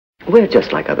We're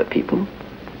just like other people.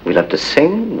 We love to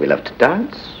sing, we love to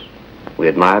dance, we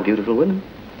admire beautiful women.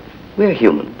 We're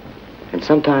human, and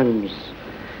sometimes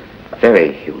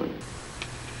very human.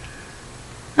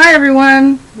 Hi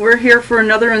everyone, we're here for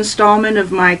another installment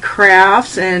of my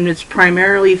crafts, and it's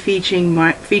primarily featuring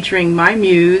my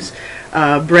muse,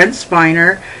 Brent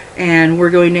Spiner, and we're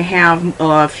going to have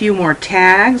a few more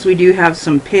tags. We do have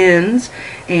some pins,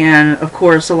 and of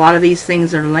course a lot of these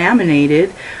things are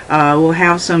laminated. We'll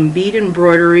have some bead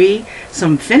embroidery,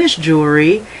 some finished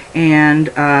jewelry, and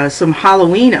some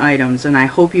Halloween items, and I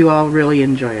hope you all really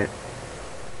enjoy it.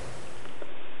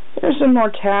 There's some more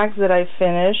tags that I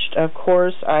finished. Of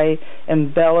course, I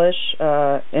embellish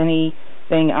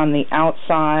anything on the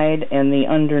outside and the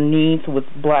underneath with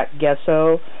black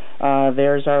gesso.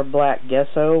 There's our black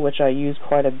gesso, which I use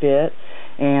quite a bit.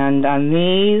 And on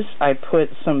these, I put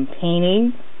some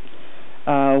painting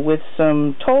with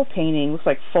some toll painting. Looks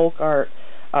like folk art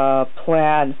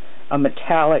plaid, a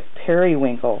metallic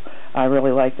periwinkle. I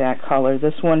really like that color.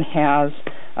 This one has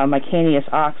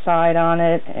Mycanius oxide on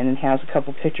it, and it has a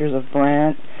couple pictures of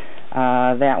Brent.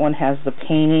 That one has the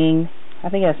painting. I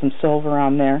think it has some silver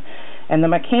on there. And the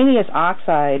Mycanius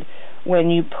oxide,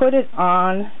 when you put it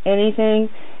on anything,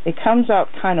 it comes out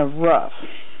kind of rough.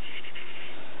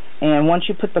 And once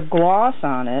you put the gloss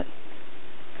on it,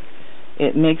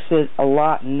 it makes it a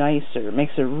lot nicer. It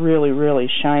makes it really, really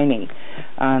shiny.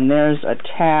 There's a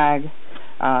tag,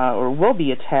 or will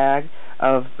be a tag,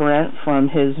 of Brent from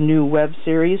his new web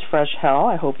series, Fresh Hell.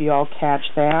 I hope you all catch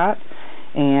that.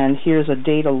 And here's a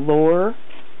data lore.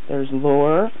 There's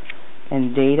lore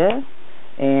and data.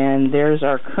 And there's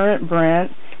our current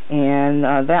Brent. And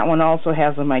that one also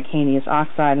has a Mycanius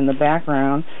oxide in the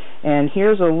background. And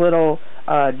here's a little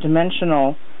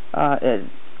dimensional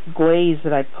glaze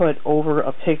that I put over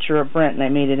a picture of Brent, and I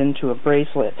made it into a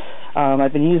bracelet.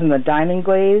 I've been using the diamond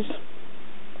glaze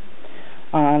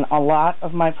on a lot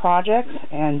of my projects,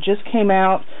 and just came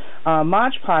out,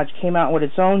 Mod Podge came out with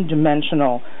its own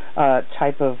dimensional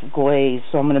type of glaze,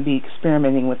 so I'm going to be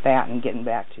experimenting with that and getting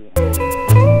back to you.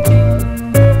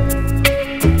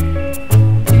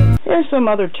 Here's some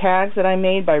other tags that I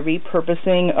made by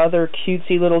repurposing other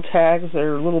cutesy little tags.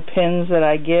 They're little pins that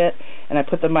I get, and I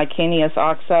put the Mycanius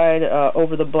oxide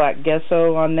over the black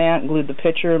gesso on that, and glued the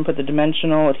picture and put the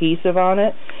dimensional adhesive on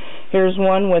it. Here's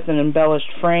one with an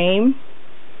embellished frame,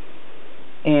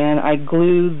 and I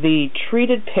glue the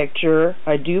treated picture.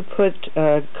 I do put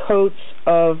coats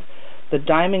of the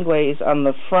diamond glaze on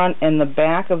the front and the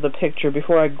back of the picture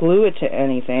before I glue it to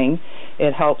anything.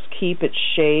 It helps keep its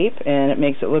shape and it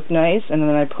makes it look nice. And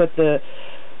then I put the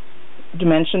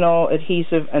dimensional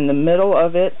adhesive in the middle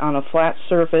of it on a flat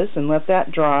surface and let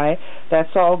that dry. That's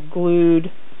all glued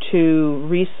to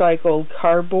recycled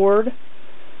cardboard,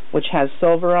 which has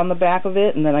silver on the back of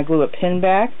it, and then I glue a pin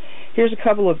back. Here's a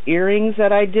couple of earrings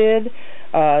that I did.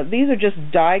 These are just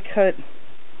die-cut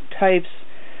types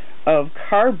of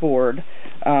cardboard,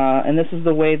 and this is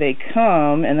the way they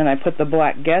come, and then I put the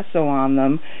black gesso on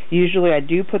them. Usually I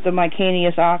do put the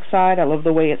Mycanius oxide. I love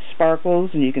the way it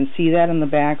sparkles, and you can see that in the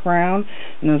background.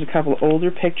 And there's a couple of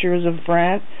older pictures of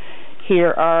Brent.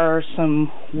 Here are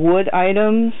some wood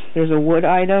items. There's a wood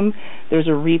item. There's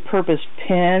a repurposed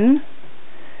pin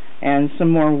and some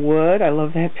more wood. I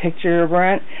love that picture of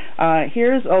Brent.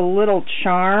 Here's a little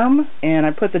charm, and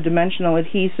I put the dimensional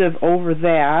adhesive over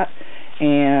that,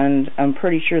 and I'm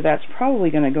pretty sure that's probably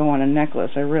going to go on a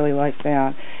necklace. I really like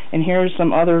that. And here's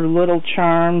some other little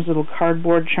charms, little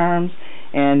cardboard charms,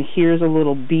 and here's a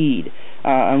little bead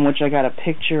on which I got a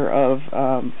picture of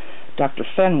Dr.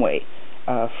 Fenway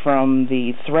from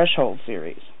the Threshold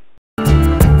series.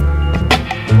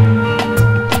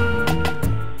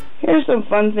 Here's some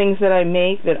fun things that I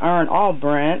make that aren't all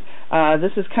Brent.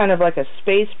 This is kind of like a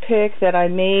space pick that I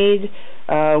made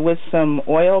with some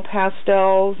oil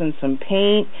pastels and some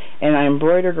paint, and I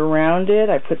embroidered around it.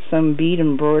 I put some bead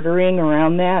embroidering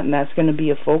around that, and that's going to be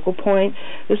a focal point.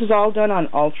 This is all done on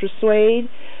Ultra Suede.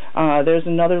 There's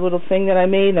another little thing that I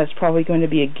made that's probably going to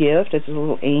be a gift. It's a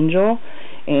little angel.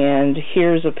 And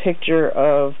here's a picture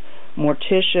of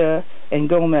Morticia and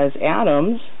Gomez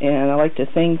Adams, and I like to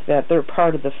think that they're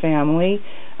part of the family.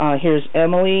 Here's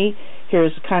Emily.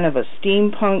 Here's kind of a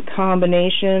steampunk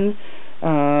combination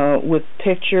with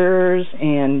pictures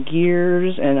and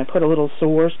gears, and I put a little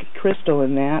Swarovski crystal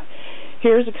in that.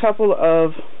 Here's a couple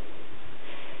of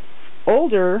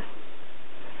older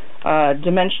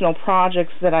dimensional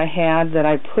projects that I had that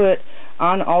I put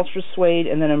on Ultra Suede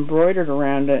and then embroidered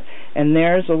around it, and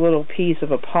there's a little piece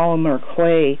of a polymer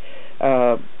clay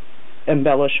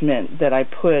embellishment that I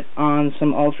put on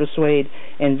some ultra suede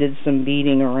and did some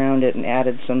beading around it and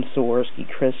added some Swarovski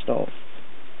crystal.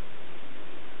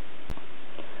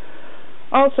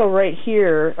 Also right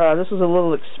here, this was a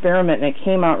little experiment and it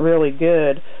came out really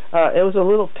good. It was a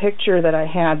little picture that I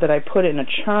had that I put in a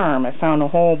charm. I found a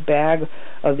whole bag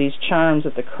of these charms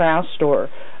at the craft store,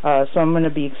 so I'm going to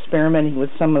be experimenting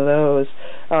with some of those.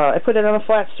 I put it on a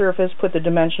flat surface, put the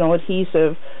dimensional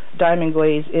adhesive, diamond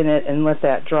glaze in it, and let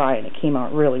that dry, and it came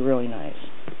out really, really nice.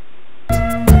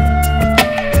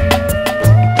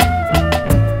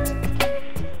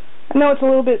 I know it's a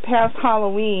little bit past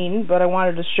Halloween, but I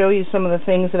wanted to show you some of the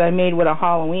things that I made with a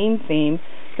Halloween theme.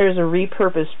 Here's a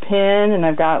repurposed pin, and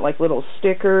I've got like little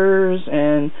stickers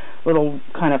and little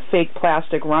kind of fake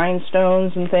plastic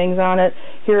rhinestones and things on it.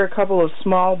 Here are a couple of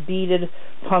small beaded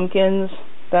pumpkins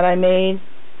that I made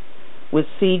with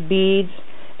seed beads.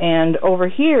 And over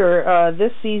here,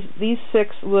 these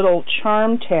 6 little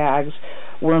charm tags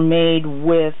were made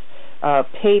with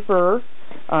paper.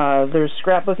 There's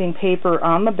scrapbooking paper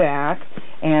on the back,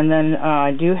 and then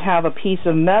I do have a piece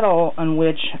of metal on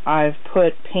which I've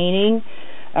put painting.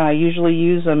 I usually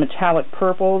use a metallic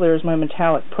purple. There's my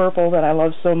metallic purple that I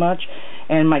love so much,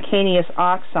 and my Canius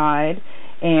oxide.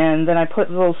 And then I put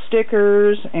little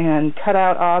stickers and cut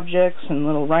out objects and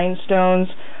little rhinestones.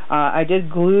 I did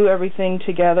glue everything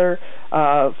together.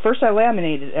 First I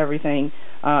laminated everything,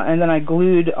 and then I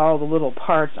glued all the little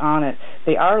parts on it.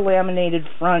 They are laminated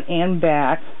front and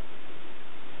back,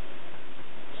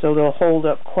 so they'll hold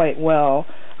up quite well.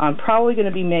 I'm probably going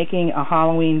to be making a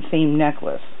Halloween themed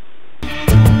necklace.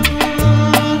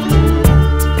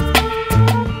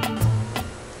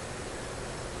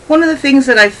 One of the things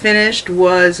that I finished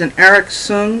was an Arik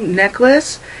Sung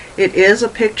necklace. It is a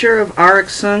picture of Arik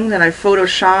Sung that I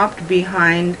photoshopped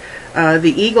behind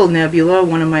the Eagle Nebula,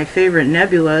 one of my favorite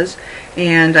nebulas,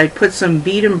 and I put some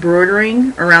bead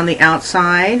embroidering around the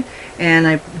outside, and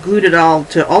I glued it all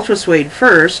to ultra suede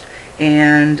first,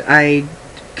 and I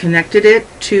connected it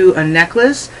to a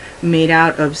necklace made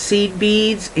out of seed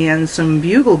beads and some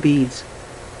bugle beads.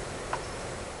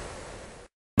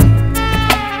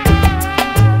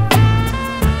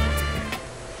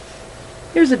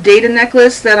 Here's a data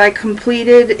necklace that I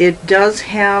completed. It does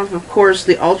have, of course,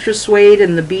 the ultra suede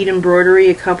and the bead embroidery,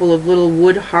 a couple of little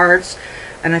wood hearts,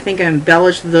 and I think I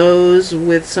embellished those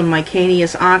with some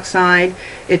Canius oxide.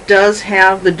 It does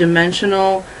have the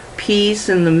dimensional piece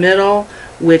in the middle,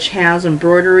 which has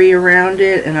embroidery around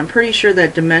it, and I'm pretty sure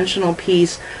that dimensional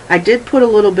piece, I did put a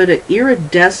little bit of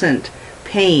iridescent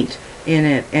paint in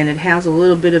it, and it has a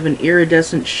little bit of an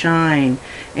iridescent shine,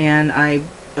 and I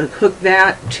hook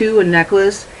that to a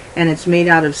necklace, and it's made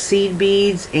out of seed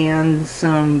beads and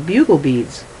some bugle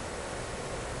beads.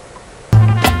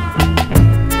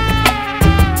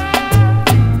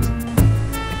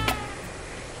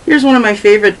 Here's one of my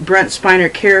favorite Brent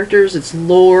Spiner characters. It's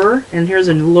Lore, and here's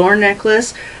a Lore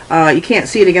necklace. You can't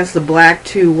see it against the black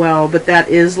too well, but that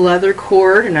is leather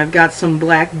cord, and I've got some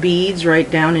black beads right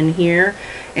down in here,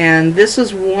 and this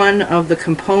is one of the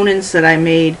components that I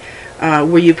made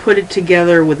where you put it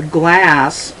together with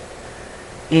glass,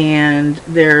 and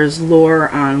there's Lore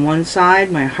on one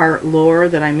side, my heart Lore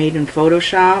that I made in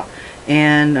Photoshop,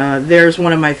 and there's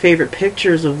one of my favorite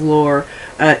pictures of Lore.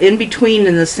 In between,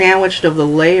 in the sandwiched of the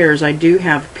layers, I do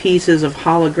have pieces of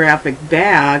holographic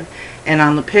bag, and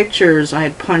on the pictures I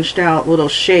had punched out little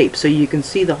shapes so you can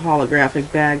see the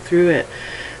holographic bag through it.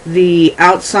 The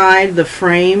outside, the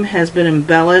frame, has been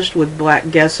embellished with black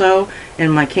gesso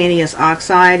and Canius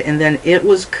oxide, and then it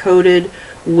was coated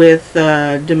with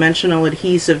dimensional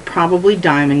adhesive, probably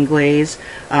diamond glaze,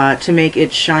 to make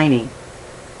it shiny.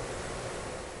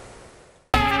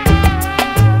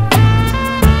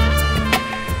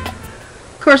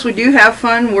 Of course, we do have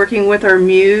fun working with our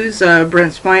muse.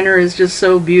 Brent Spiner is just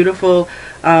so beautiful.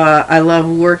 I love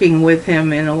working with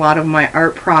him in a lot of my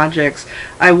art projects.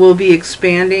 I will be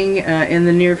expanding in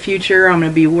the near future. I'm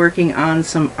going to be working on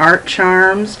some art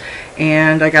charms,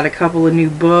 and I got a couple of new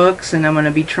books, and I'm going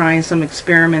to be trying some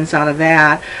experiments out of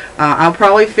that. I'll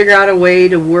probably figure out a way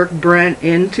to work Brent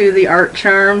into the art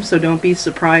charms, so don't be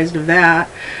surprised of that.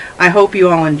 I hope you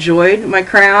all enjoyed my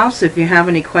crafts. If you have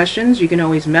any questions, you can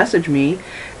always message me,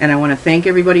 and I want to thank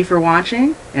everybody for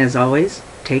watching, and as always,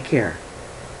 take care.